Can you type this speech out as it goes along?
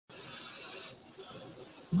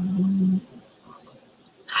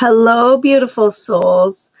Hello, beautiful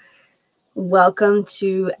souls. Welcome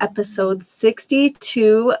to episode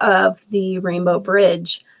 62 of the Rainbow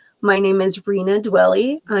Bridge. My name is Rena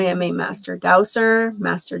Dwelly. I am a master dowser,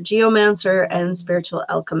 master geomancer, and spiritual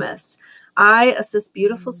alchemist. I assist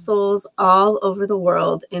beautiful souls all over the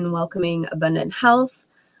world in welcoming abundant health,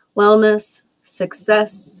 wellness,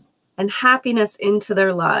 success, and happiness into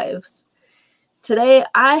their lives. Today,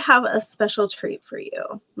 I have a special treat for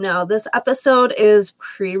you. Now, this episode is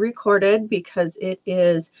pre-recorded because it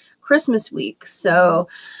is Christmas week. So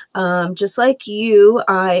just like you,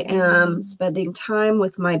 I am spending time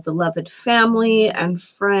with my beloved family and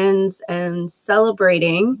friends and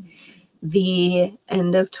celebrating the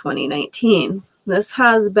end of 2019. This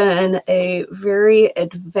has been a very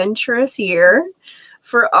adventurous year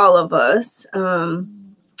for all of us,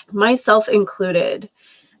 myself included.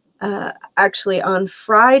 Actually, on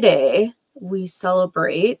Friday, we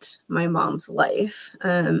celebrate my mom's life.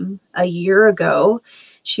 A year ago,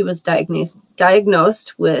 she was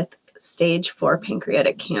diagnosed with stage 4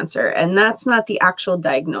 pancreatic cancer. And that's not the actual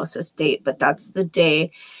diagnosis date, but that's the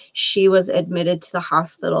day she was admitted to the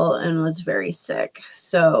hospital and was very sick.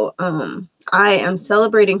 So I am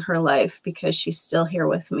celebrating her life because she's still here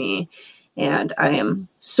with me. And I am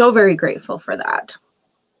so very grateful for that.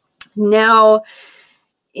 Now,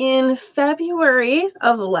 in February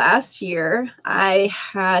of last year, I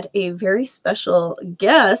had a very special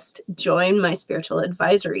guest join my spiritual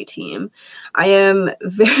advisory team. I am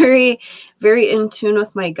very, very in tune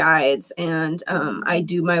with my guides, and I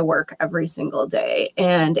do my work every single day.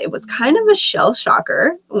 And it was kind of a shell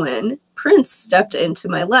shocker when Prince stepped into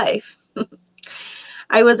my life.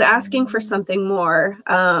 I was asking for something more.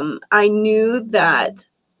 I knew that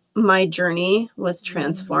my journey was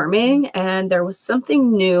transforming and there was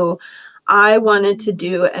something new I wanted to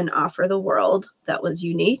do and offer the world that was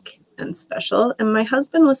unique and special. And my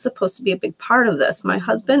husband was supposed to be a big part of this. My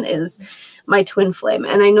husband is my twin flame.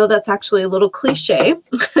 And I know that's actually a little cliche.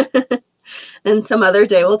 And some other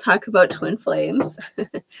day we'll talk about twin flames.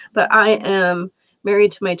 But I am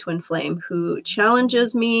married to my twin flame who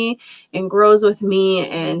challenges me and grows with me.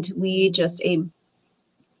 And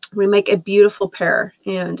we make a beautiful pair,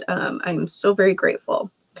 and I'm so very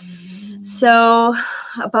grateful. So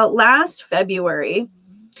about last February,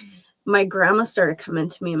 my grandma started coming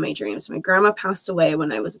to me in my dreams. My grandma passed away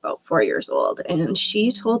when I was about 4 years old, and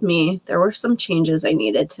she told me there were some changes I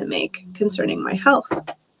needed to make concerning my health.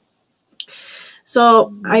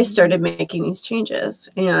 So I started making these changes,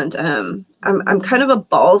 and I'm kind of a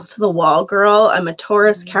balls to the wall girl. I'm a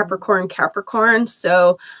Taurus, Capricorn,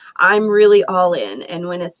 so I'm really all in. And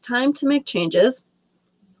when it's time to make changes,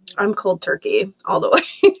 I'm cold turkey all the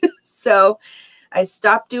way. So I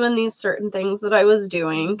stopped doing these certain things that I was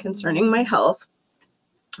doing concerning my health,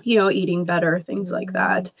 eating better, things like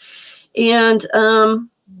that. And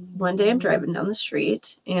one day I'm driving down the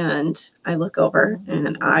street and I look over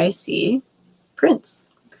and I see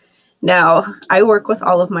Prince. Now, I work with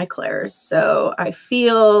all of my clairs. So I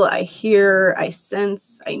feel, I hear, I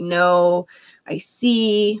sense, I know, I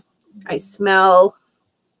see, I smell.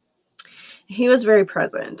 He was very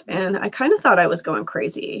present, and I kind of thought I was going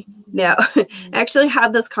crazy. Now, I actually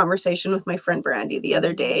had this conversation with my friend Brandy the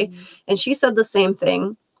other day, and she said the same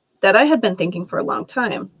thing that I had been thinking for a long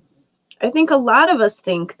time. I think a lot of us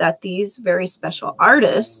think that these very special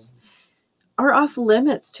artists are off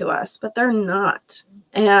limits to us, but they're not.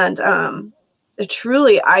 And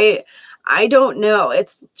truly, I don't know.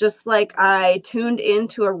 It's just like I tuned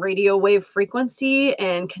into a radio wave frequency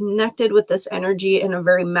and connected with this energy in a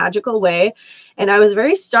very magical way. And I was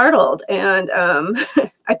very startled, and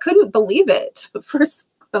I couldn't believe it for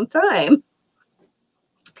some time.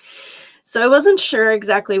 So I wasn't sure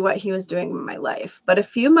exactly what he was doing in my life. But a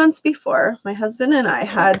few months before, my husband and I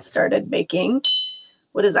had started making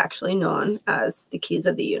what is actually known as the keys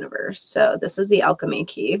of the universe. So this is the alchemy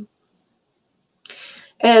key.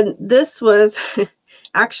 And this was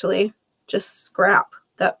actually just scrap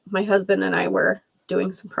that my husband and I were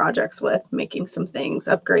doing some projects with, making some things,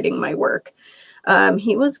 upgrading my work.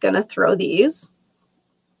 He was going to throw these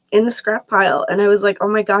in the scrap pile. And I was like, oh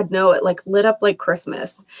my God, no, it like lit up like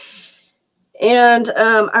Christmas. And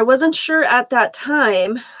I wasn't sure at that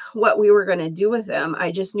time what we were going to do with them.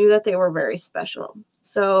 I just knew that they were very special.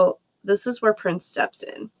 So this is where Prince steps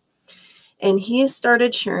in. And he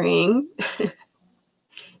started sharing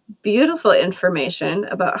beautiful information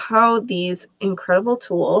about how these incredible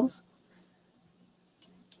tools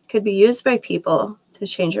could be used by people to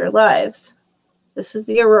change their lives. This is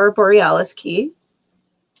the Aurora Borealis key.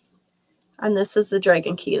 And this is the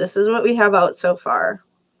Dragon key. This is what we have out so far.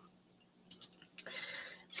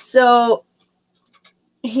 So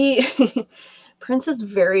he, Prince is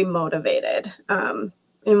very motivated.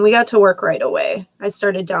 And we got to work right away. I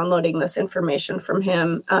started downloading this information from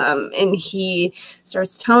him. And he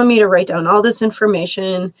starts telling me to write down all this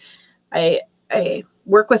information. I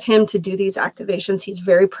work with him to do these activations. He's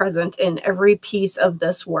very present in every piece of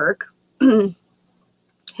this work. And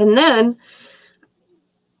then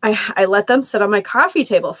I let them sit on my coffee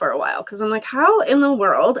table for a while because I'm like, how in the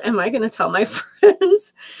world am I going to tell my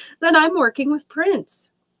friends that I'm working with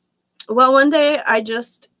Prince? Well, one day I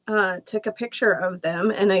just took a picture of them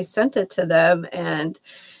and I sent it to them, and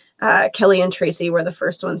Kelly and Tracy were the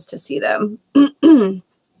first ones to see them. And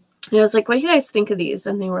I was like, what do you guys think of these?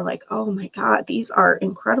 And they were like, oh my God, these are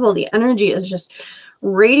incredible. The energy is just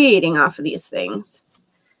radiating off of these things.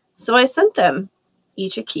 So I sent them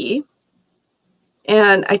each a key.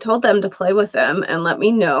 And I told them to play with them and let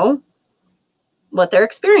me know what their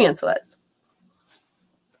experience was.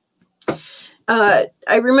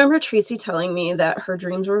 I remember Tracy telling me that her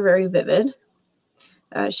dreams were very vivid.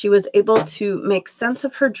 She was able to make sense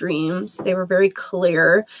of her dreams. They were very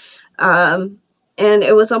clear. And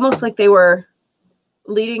it was almost like they were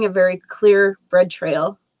leading a very clear bread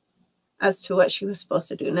trail as to what she was supposed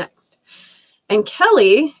to do next. And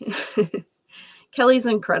Kelly... Kelly's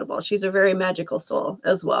incredible. She's a very magical soul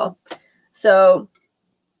as well. So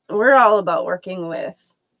we're all about working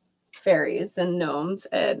with fairies and gnomes.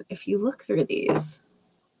 And if you look through these,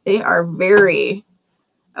 they are very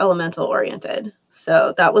elemental oriented.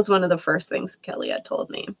 So that was one of the first things Kelly had told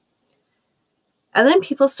me. And then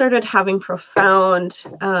people started having profound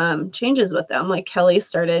changes with them. Like Kelly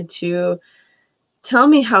started to tell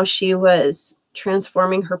me how she was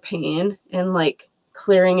transforming her pain and like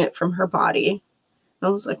clearing it from her body. I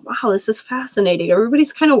was like, wow, this is fascinating.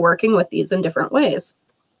 Everybody's kind of working with these in different ways.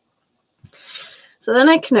 So then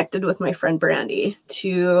I connected with my friend Brandy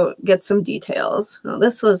to get some details. Now,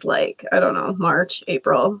 this was like, I don't know, March,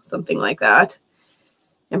 April, something like that.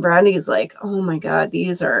 And Brandy's like, oh my God,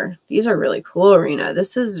 these are really cool, Rena.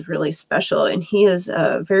 This is really special. And he is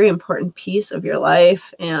a very important piece of your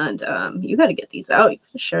life. And you got to get these out. You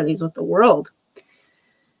got to share these with the world.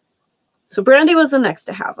 So Brandy was the next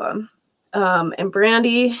to have them. And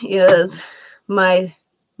Brandy is my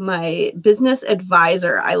business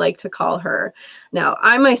advisor, I like to call her. Now,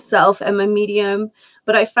 I myself am a medium,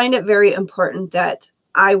 but I find it very important that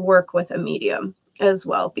I work with a medium as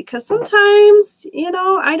well, because sometimes,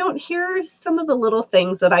 I don't hear some of the little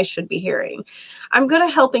things that I should be hearing. I'm good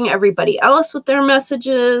at helping everybody else with their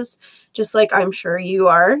messages, just like I'm sure you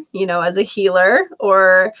are, as a healer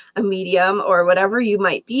or a medium or whatever you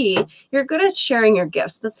might be. You're good at sharing your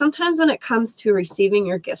gifts, but sometimes when it comes to receiving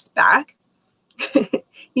your gifts back,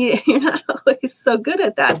 you're not always so good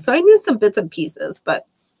at that. So I knew some bits and pieces, but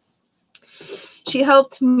she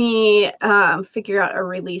helped me figure out a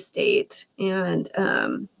release date and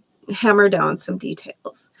hammer down some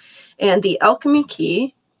details. And the alchemy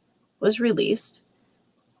key was released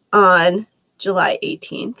on July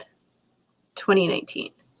 18th,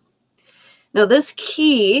 2019. Now, this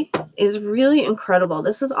key is really incredible.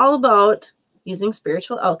 This is all about using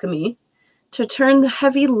spiritual alchemy to turn the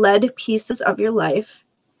heavy lead pieces of your life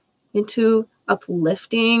into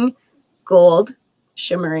uplifting, gold,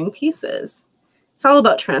 shimmering pieces. It's all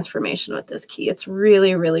about transformation with this key. It's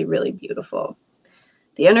really, really, really beautiful.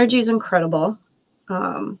 The energy is incredible.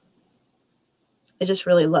 I just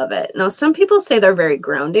really love it. Now, some people say they're very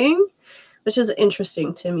grounding, which is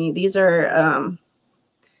interesting to me. These are,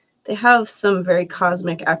 they have some very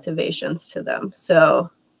cosmic activations to them.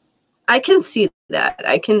 So I can see that.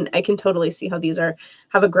 I can totally see how these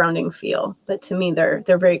have a grounding feel. But to me, they're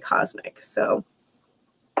very cosmic. So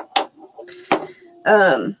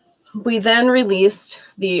we then released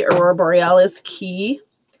the Aurora Borealis key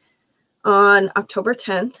on October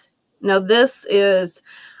 10th. Now this is,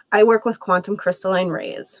 I work with quantum crystalline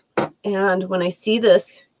rays. And when I see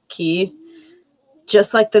this key,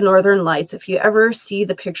 just like the Northern Lights, if you ever see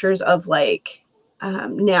the pictures of like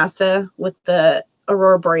NASA with the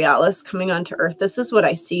Aurora Borealis coming onto Earth, this is what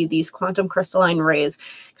I see, these quantum crystalline rays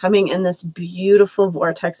coming in this beautiful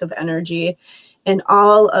vortex of energy. And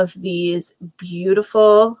all of these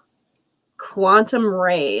beautiful quantum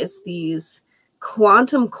rays, these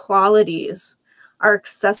quantum qualities are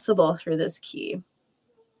accessible through this key.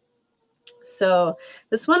 So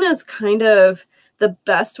this one is kind of the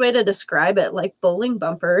best way to describe it, like bowling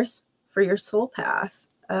bumpers for your soul path.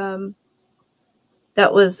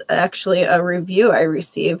 That was actually a review I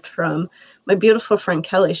received from my beautiful friend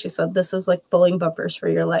Kelly. She said, this is like bowling bumpers for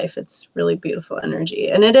your life. It's really beautiful energy.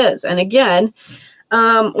 And it is. And again,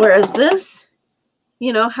 whereas this,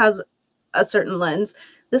 has a certain lens.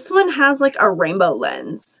 This one has like a rainbow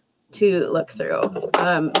lens to look through.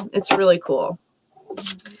 It's really cool.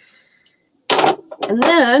 And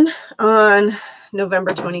then on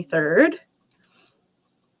November 23rd,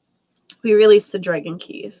 we released the Dragon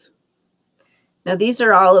Keys. Now, these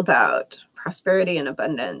are all about prosperity and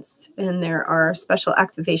abundance, and there are special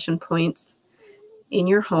activation points in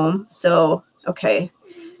your home. So, okay,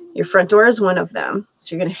 your front door is one of them.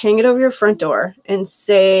 So you're going to hang it over your front door and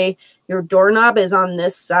say your doorknob is on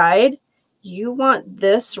this side. You want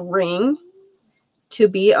this ring to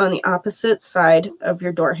be on the opposite side of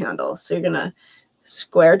your door handle. So you're going to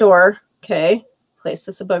square door, okay, place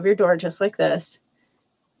this above your door just like this,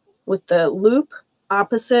 with the loop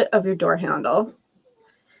opposite of your door handle,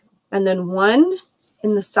 and then one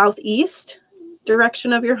in the southeast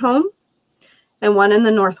direction of your home and one in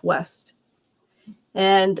the northwest.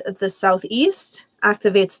 And the southeast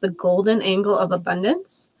activates the golden angle of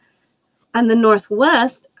abundance, and the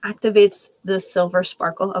northwest activates the silver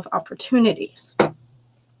sparkle of opportunities.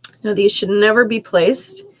 Now, these should never be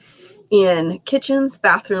placed in kitchens,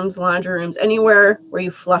 bathrooms, laundry rooms, anywhere where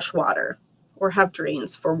you flush water or have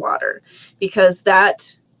drains for water, because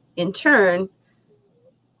that in turn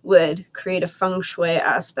would create a feng shui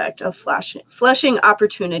aspect of flushing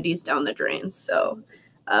opportunities down the drains. So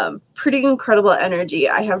pretty incredible energy.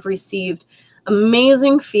 I have received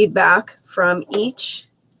amazing feedback from each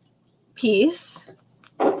piece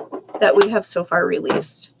that we have so far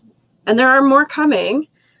released, and there are more coming.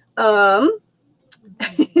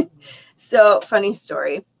 So, funny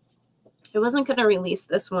story. I wasn't going to release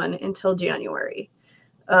this one until January.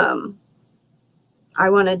 I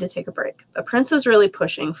wanted to take a break. But Prince is really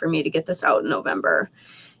pushing for me to get this out in November.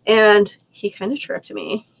 And he kind of tricked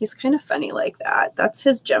me. He's kind of funny like that. That's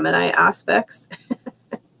his Gemini aspects.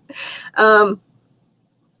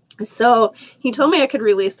 So he told me I could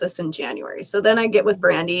release this in January. So then I get with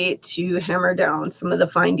Brandy to hammer down some of the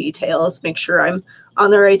fine details, make sure I'm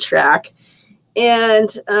on the right track. And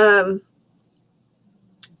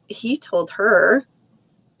he told her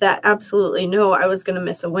that absolutely no, I was going to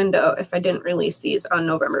miss a window if I didn't release these on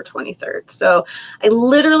November 23rd. So I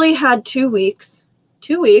literally had 2 weeks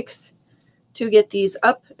to get these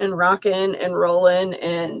up and rocking and rolling.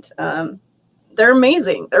 And they're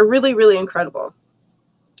amazing. They're really, really incredible.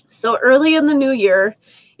 So early in the new year,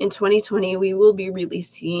 in 2020, we will be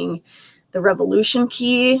releasing the Revolution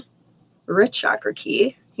Key, Rich Chakra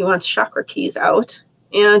Key. He wants chakra keys out.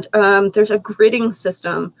 And there's a gridding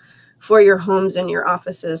system for your homes and your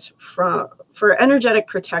offices for energetic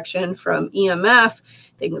protection from EMF,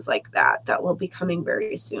 things like that. That will be coming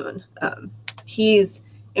very soon. He's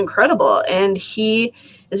incredible, and he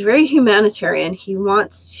is very humanitarian. He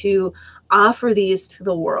wants to offer these to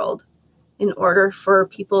the world in order for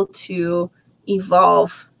people to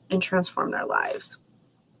evolve and transform their lives.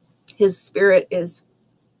 His spirit is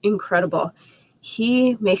incredible.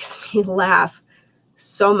 He makes me laugh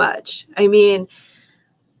so much. I mean,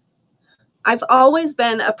 I've always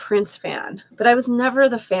been a Prince fan, but I was never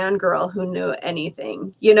the fangirl who knew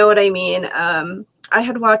anything. You know what I mean? I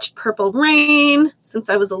had watched Purple Rain since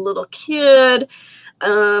I was a little kid.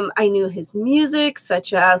 I knew his music,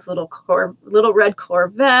 such as Little Red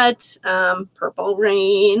Corvette, Purple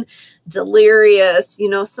Rain, Delirious, you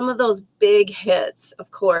know, some of those big hits, of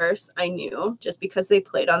course, I knew just because they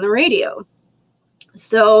played on the radio.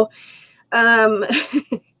 So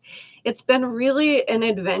it's been really an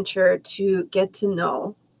adventure to get to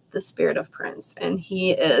know the spirit of Prince, and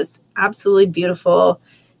he is absolutely beautiful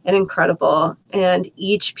and incredible. And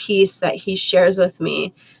each piece that he shares with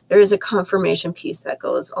me, there is a confirmation piece that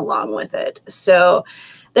goes along with it. So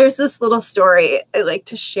there's this little story I like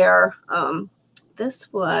to share.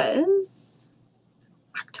 This was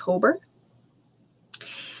October.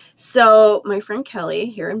 So my friend Kelly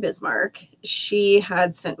here in Bismarck, she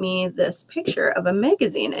had sent me this picture of a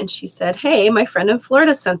magazine, and she said, hey, my friend in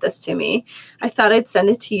Florida sent this to me. I thought I'd send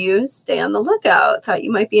it to you. Stay on the lookout. Thought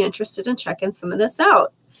you might be interested in checking some of this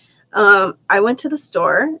out. I went to the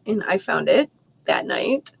store and I found it that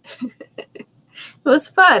night. It was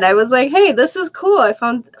fun. I was like, hey, this is cool. I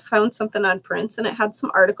found something on Prince, and it had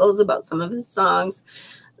some articles about some of his songs,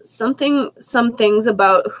 some things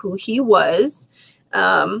about who he was.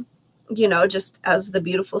 You know, just as the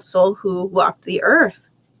beautiful soul who walked the earth.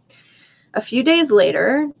 A few days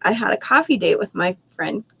later, I had a coffee date with my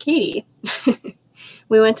friend Katie.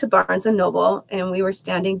 We went to Barnes & Noble, and we were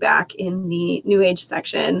standing back in the New Age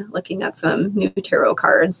section looking at some new tarot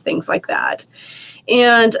cards, things like that.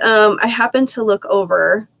 And I happened to look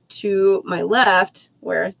over to my left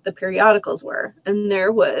where the periodicals were, and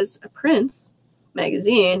there was a Prince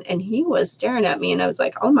magazine, and he was staring at me, and I was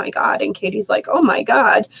like, oh my God. And Katie's like, oh my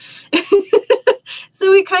God.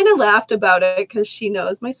 So we kind of laughed about it because she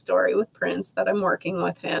knows my story with Prince, that I'm working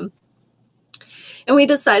with him. And we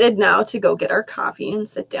decided now to go get our coffee and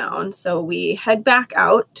sit down. So we head back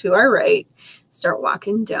out to our right, start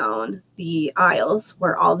walking down the aisles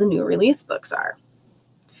where all the new release books are.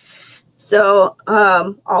 So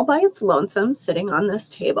all by its lonesome, sitting on this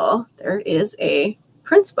table, there is a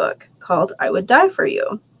Prince book called I Would Die For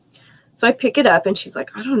You. So I pick it up, and she's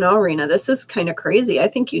like, I don't know, Rena, this is kind of crazy. I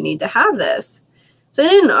think you need to have this. So I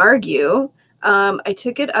didn't argue. I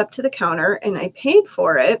took it up to the counter and I paid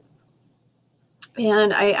for it.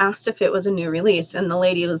 And I asked if it was a new release. And the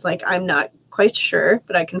lady was like, I'm not quite sure,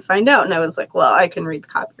 but I can find out. And I was like, well, I can read the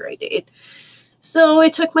copyright date. So I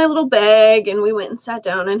took my little bag and we went and sat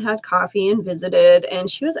down and had coffee and visited. And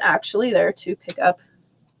she was actually there to pick up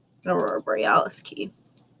an Aurora Borealis key.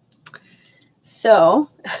 So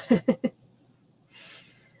it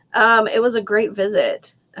was a great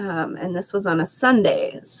visit. And this was on a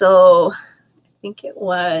Sunday. So I think it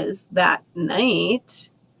was that night.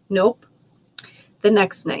 Nope. The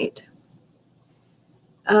next night.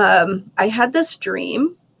 I had this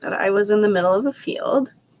dream that I was in the middle of a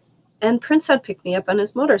field and Prince had picked me up on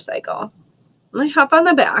his motorcycle. And I hop on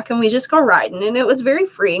the back and we just go riding, and it was very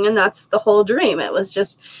freeing, and that's the whole dream. It was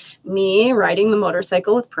just me riding the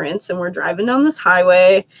motorcycle with Prince, and we're driving down this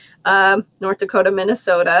highway, North Dakota,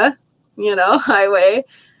 Minnesota, highway.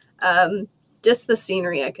 Just the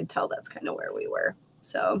scenery, I could tell that's kind of where we were.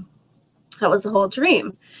 So that was the whole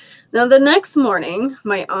dream. Now, the next morning,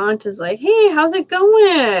 my aunt is like, hey, how's it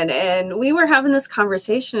going? And we were having this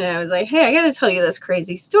conversation, and I was like, hey, I got to tell you this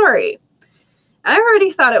crazy story. I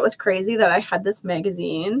already thought it was crazy that I had this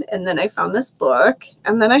magazine, and then I found this book,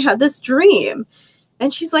 and then I had this dream.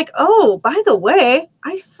 And she's like, oh, by the way,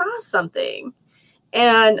 I saw something.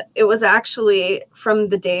 And it was actually from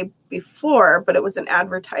the day before, but it was an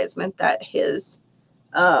advertisement that his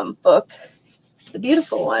book, The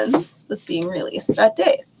Beautiful Ones, was being released that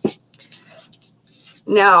day.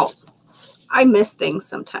 Now, I miss things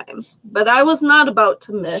sometimes, but I was not about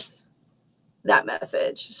to miss that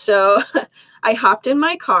message. So I hopped in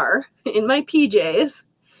my car, in my PJs,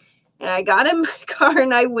 and I got in my car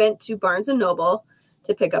and I went to Barnes & Noble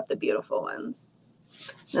to pick up The Beautiful Ones.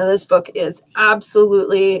 Now, this book is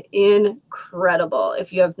absolutely incredible.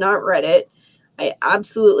 If you have not read it, I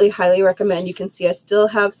absolutely highly recommend. You can see I still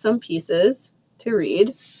have some pieces to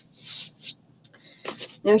read.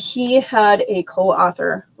 Now, he had a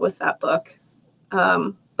co-author with that book,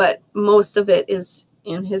 but most of it is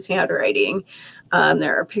in his handwriting.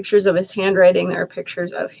 There are pictures of his handwriting. There are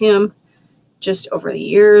pictures of him just over the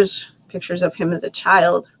years, pictures of him as a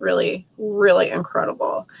child. Really, really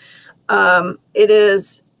incredible. It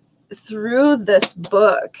is through this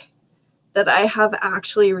book that I have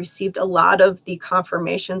actually received a lot of the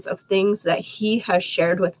confirmations of things that he has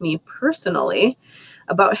shared with me personally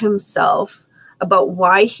about himself, about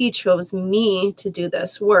why he chose me to do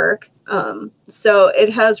this work. So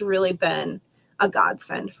it has really been a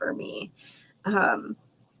godsend for me.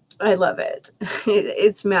 I love it.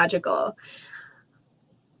 It's magical.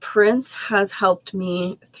 Prince has helped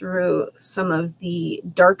me through some of the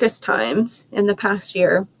darkest times in the past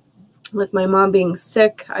year. With my mom being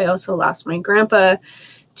sick, I also lost my grandpa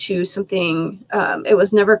to something. It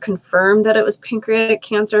was never confirmed that it was pancreatic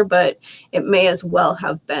cancer, but it may as well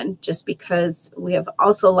have been, just because we have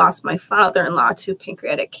also lost my father-in-law to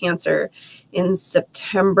pancreatic cancer in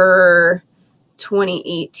September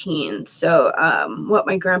 2018. So what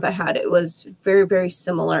my grandpa had, it was very, very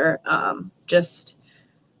similar, just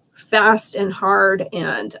fast and hard.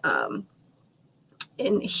 And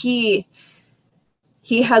he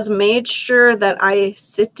has made sure that I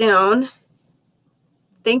sit down,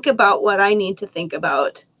 think about what I need to think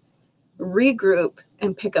about, regroup,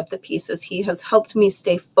 and pick up the pieces. He has helped me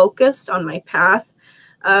stay focused on my path.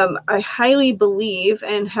 I highly believe,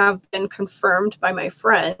 and have been confirmed by my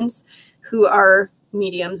friends who are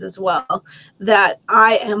mediums as well, that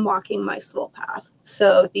I am walking my soul path.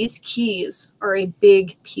 So these keys are a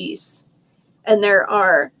big piece, and they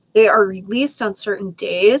are released on certain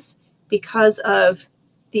days because of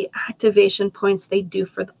the activation points they do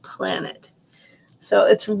for the planet. So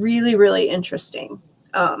it's really, really interesting.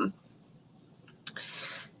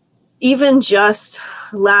 Even just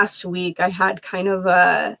last week, I had kind of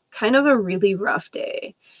a really rough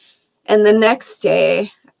day. And the next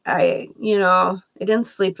day, I didn't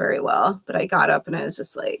sleep very well, but I got up and I was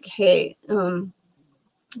just like, hey,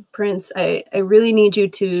 Prince, I really need you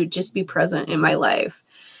to just be present in my life.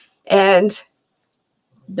 And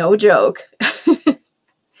no joke,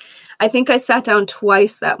 I think I sat down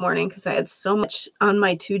twice that morning because I had so much on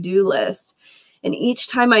my to-do list. And each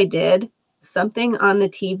time I did, something on the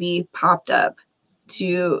TV popped up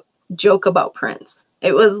to joke about Prince.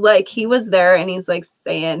 It was like he was there and he's like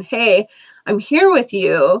saying, hey, I'm here with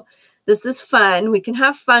you. This is fun. We can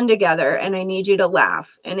have fun together and I need you to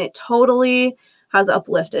laugh. And it totally has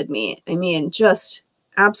uplifted me. I mean, just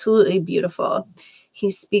absolutely beautiful. He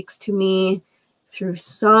speaks to me through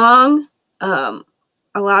song.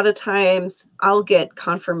 A lot of times I'll get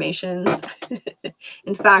confirmations.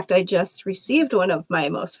 In fact, I just received one of my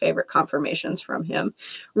most favorite confirmations from him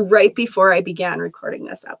right before I began recording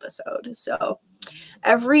this episode. So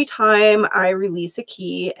every time I release a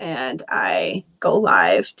key and I go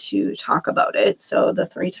live to talk about it, so the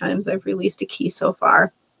 3 times I've released a key so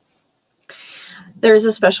far, there's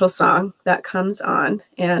a special song that comes on,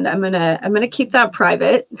 and I'm gonna keep that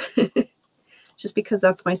private just because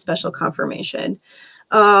that's my special confirmation.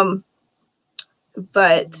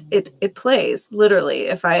 But it plays literally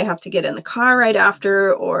if I have to get in the car right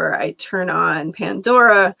after, or I turn on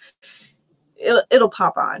Pandora, it'll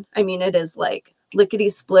pop on. I mean, it is like lickety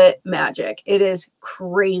split magic. It is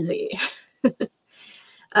crazy.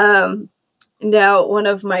 Now, one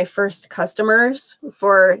of my first customers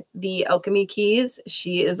for the alchemy keys,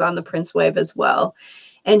 she is on the Prince wave as well.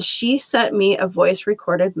 And she sent me a voice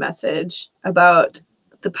recorded message about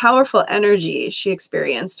the powerful energy she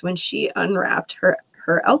experienced when she unwrapped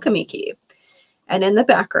her alchemy key. And in the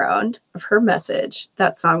background of her message,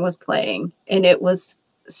 that song was playing. And it was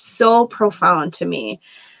so profound to me.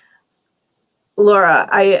 Laura,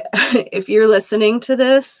 if you're listening to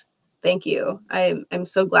this, thank you. I'm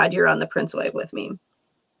so glad you're on the Prince wave with me.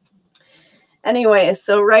 Anyway,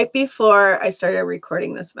 so right before I started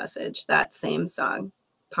recording this message, that same song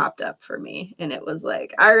popped up for me, and it was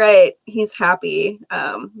like, all right, he's happy.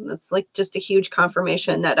 It's like just a huge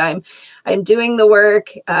confirmation that I'm doing the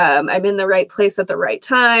work. I'm in the right place at the right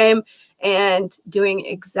time and doing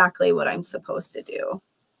exactly what I'm supposed to do.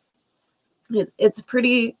 It's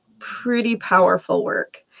pretty powerful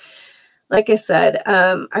work. Like I said,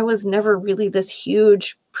 I was never really this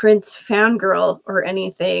huge Prince fangirl or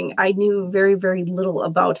anything. I knew very, very little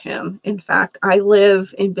about him. In fact, I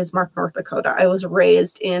live in Bismarck, North Dakota. I was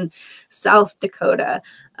raised in South Dakota.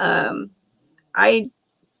 I,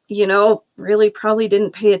 really probably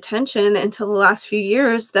didn't pay attention until the last few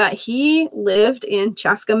years that he lived in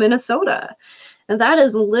Chaska, Minnesota. And that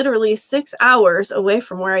is literally 6 hours away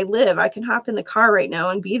from where I live. I can hop in the car right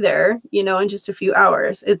now and be there, in just a few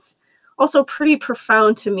hours. It's also pretty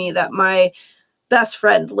profound to me that my best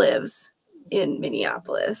friend lives in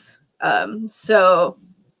Minneapolis. So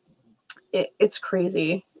it's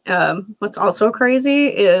crazy. What's also crazy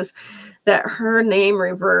is that her name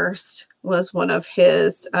reversed was one of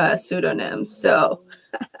his pseudonyms. So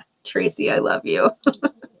Tracy, I love you.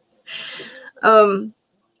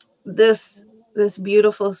 This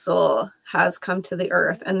beautiful soul has come to the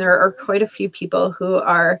earth, and there are quite a few people who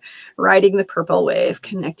are riding the purple wave,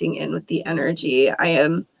 connecting in with the energy. I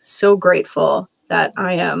am so grateful that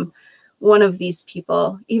I am one of these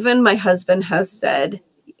people. Even my husband has said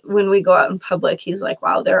when we go out in public, he's like,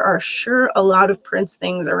 wow, there are sure a lot of Prince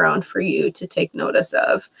things around for you to take notice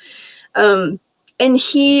of. And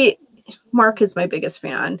Mark is my biggest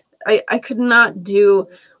fan. I could not do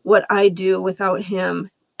what I do without him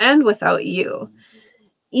and without you.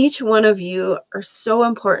 Each one of you are so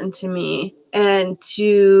important to me, and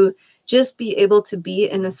to just be able to be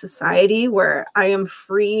in a society where I am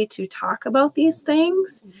free to talk about these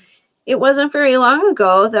things. It wasn't very long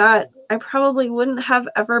ago that I probably wouldn't have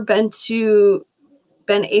ever been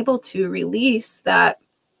able to release that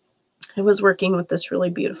I was working with this really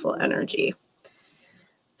beautiful energy.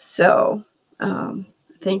 So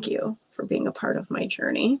thank you for being a part of my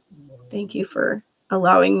journey. Thank you for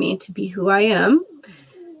allowing me to be who I am.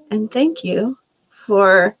 And thank you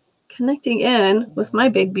for connecting in with my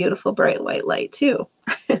big, beautiful, bright white light too.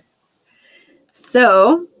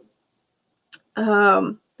 So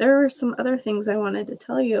there were some other things I wanted to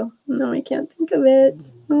tell you. No, I can't think of it.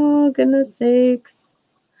 Oh, goodness sakes.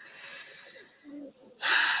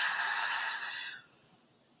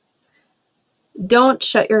 Don't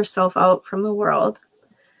shut yourself out from the world.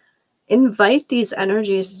 Invite these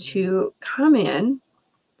energies to come in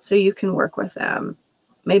so you can work with them.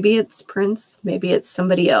 Maybe it's Prince, maybe it's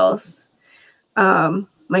somebody else.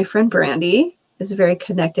 My friend Brandy is very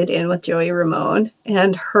connected in with Joey Ramone,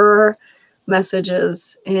 and her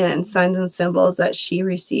messages and signs and symbols that she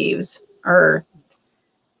receives are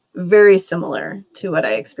very similar to what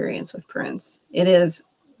I experience with Prince. It is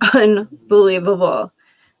unbelievable.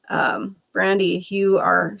 Brandy, you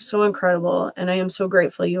are so incredible, and I am so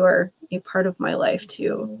grateful you are a part of my life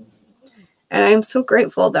too. And I am so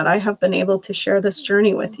grateful that I have been able to share this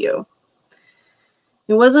journey with you.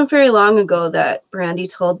 It wasn't very long ago that Brandy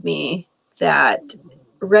told me that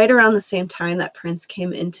right around the same time that Prince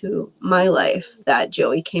came into my life, that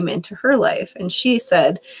Joey came into her life. And she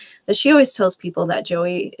said that she always tells people that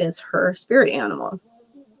Joey is her spirit animal.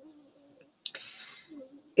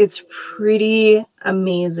 It's pretty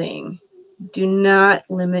amazing. Do not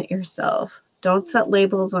limit yourself. Don't set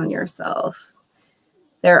labels on yourself.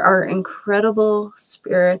 There are incredible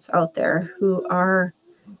spirits out there who are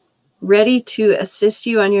ready to assist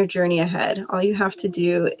you on your journey ahead. All you have to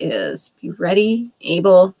do is be ready,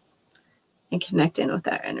 able, and connect in with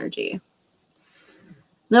that energy.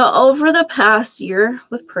 Now, over the past year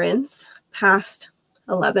with Prince, past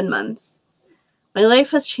 11 months, my life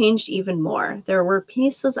has changed even more. There were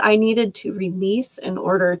pieces I needed to release in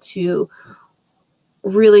order to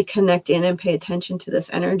really connect in and pay attention to this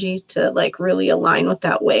energy, to like really align with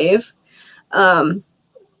that wave.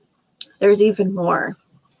 There's even more.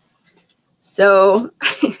 So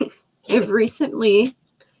I've recently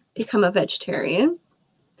become a vegetarian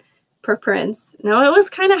per Prince. Now, it was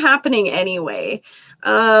kind of happening anyway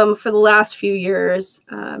for the last few years,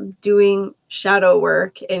 doing shadow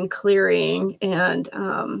work and clearing and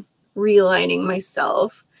realigning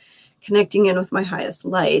myself, connecting in with my highest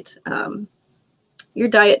light. Your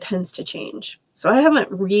diet tends to change. So I haven't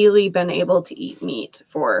really been able to eat meat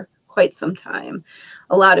for quite some time.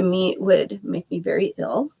 A lot of meat would make me very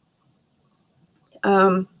ill.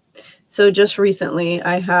 So just recently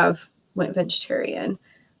I have went vegetarian,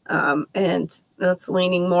 and that's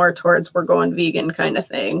leaning more towards we're going vegan kind of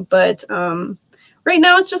thing. But, right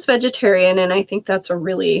now it's just vegetarian, and I think that's a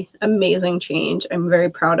really amazing change. I'm very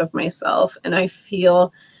proud of myself, and I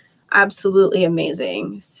feel absolutely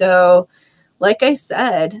amazing. So like I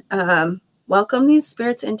said, welcome these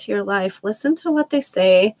spirits into your life. Listen to what they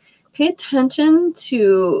say. Pay attention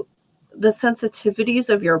to the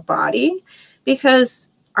sensitivities of your body,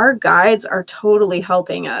 because our guides are totally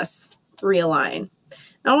helping us realign.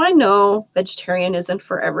 Now, I know vegetarian isn't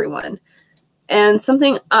for everyone. And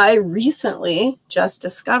something I recently just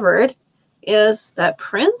discovered is that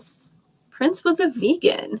Prince was a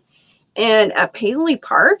vegan. And at Paisley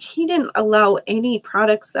Park, he didn't allow any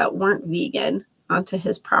products that weren't vegan onto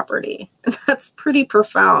his property. And that's pretty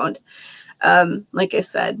profound. Like I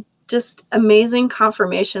said, just amazing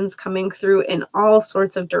confirmations coming through in all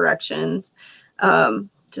sorts of directions.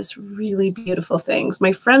 Just really beautiful things.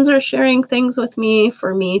 My friends are sharing things with me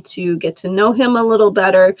for me to get to know him a little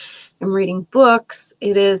better. I'm reading books.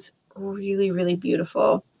 It is really, really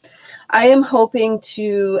beautiful. I am hoping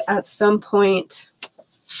to, at some point,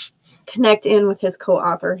 connect in with his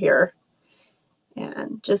co-author here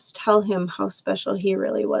and just tell him how special he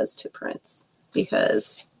really was to Prince,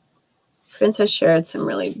 because Prince has shared some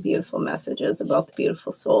really beautiful messages about the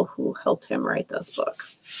beautiful soul who helped him write this book.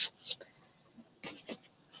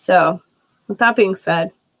 So with that being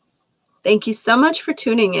said, thank you so much for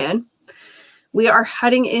tuning in. We are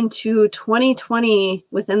heading into 2020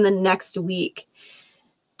 within the next week.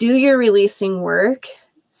 Do your releasing work.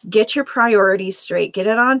 Get your priorities straight. Get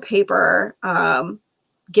it on paper.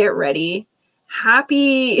 Get ready.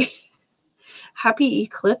 Happy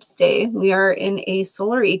Eclipse Day. We are in a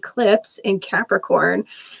solar eclipse in Capricorn.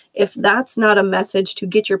 If that's not a message to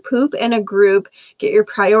get your poop in a group, get your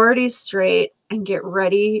priorities straight, and get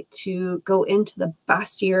ready to go into the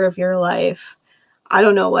best year of your life, I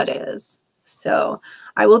don't know what is. So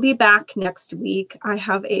I will be back next week. I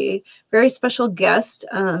have a very special guest,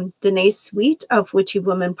 Danae Sweet of Witchy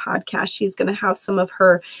Woman Podcast. She's going to have some of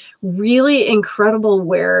her really incredible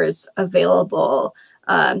wares available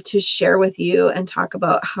to share with you and talk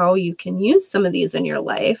about how you can use some of these in your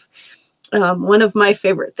life. One of my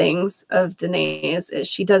favorite things of Danae's is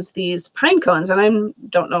she does these pine cones, and I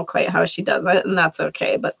don't know quite how she does it, and that's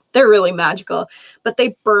okay, but they're really magical. But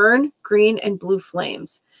they burn green and blue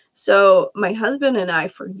flames. So my husband and I,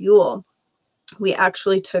 for Yule, we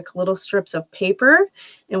actually took little strips of paper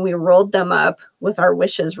and we rolled them up with our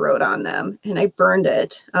wishes wrote on them, and I burned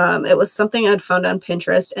it. It was something I'd found on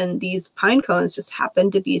Pinterest, and these pine cones just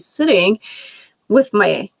happened to be sitting with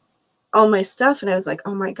all my stuff. And I was like,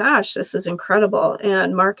 oh my gosh, this is incredible.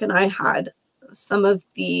 And Mark and I had some of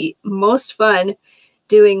the most fun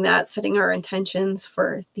doing that, setting our intentions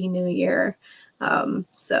for the new year.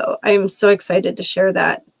 So I'm so excited to share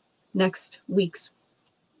that next week's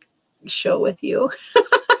show with you.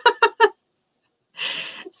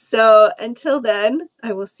 So until then,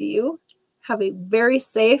 I will see you. Have a very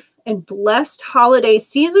safe and blessed holiday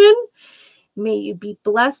season. May you be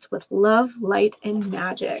blessed with love, light, and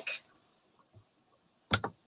magic.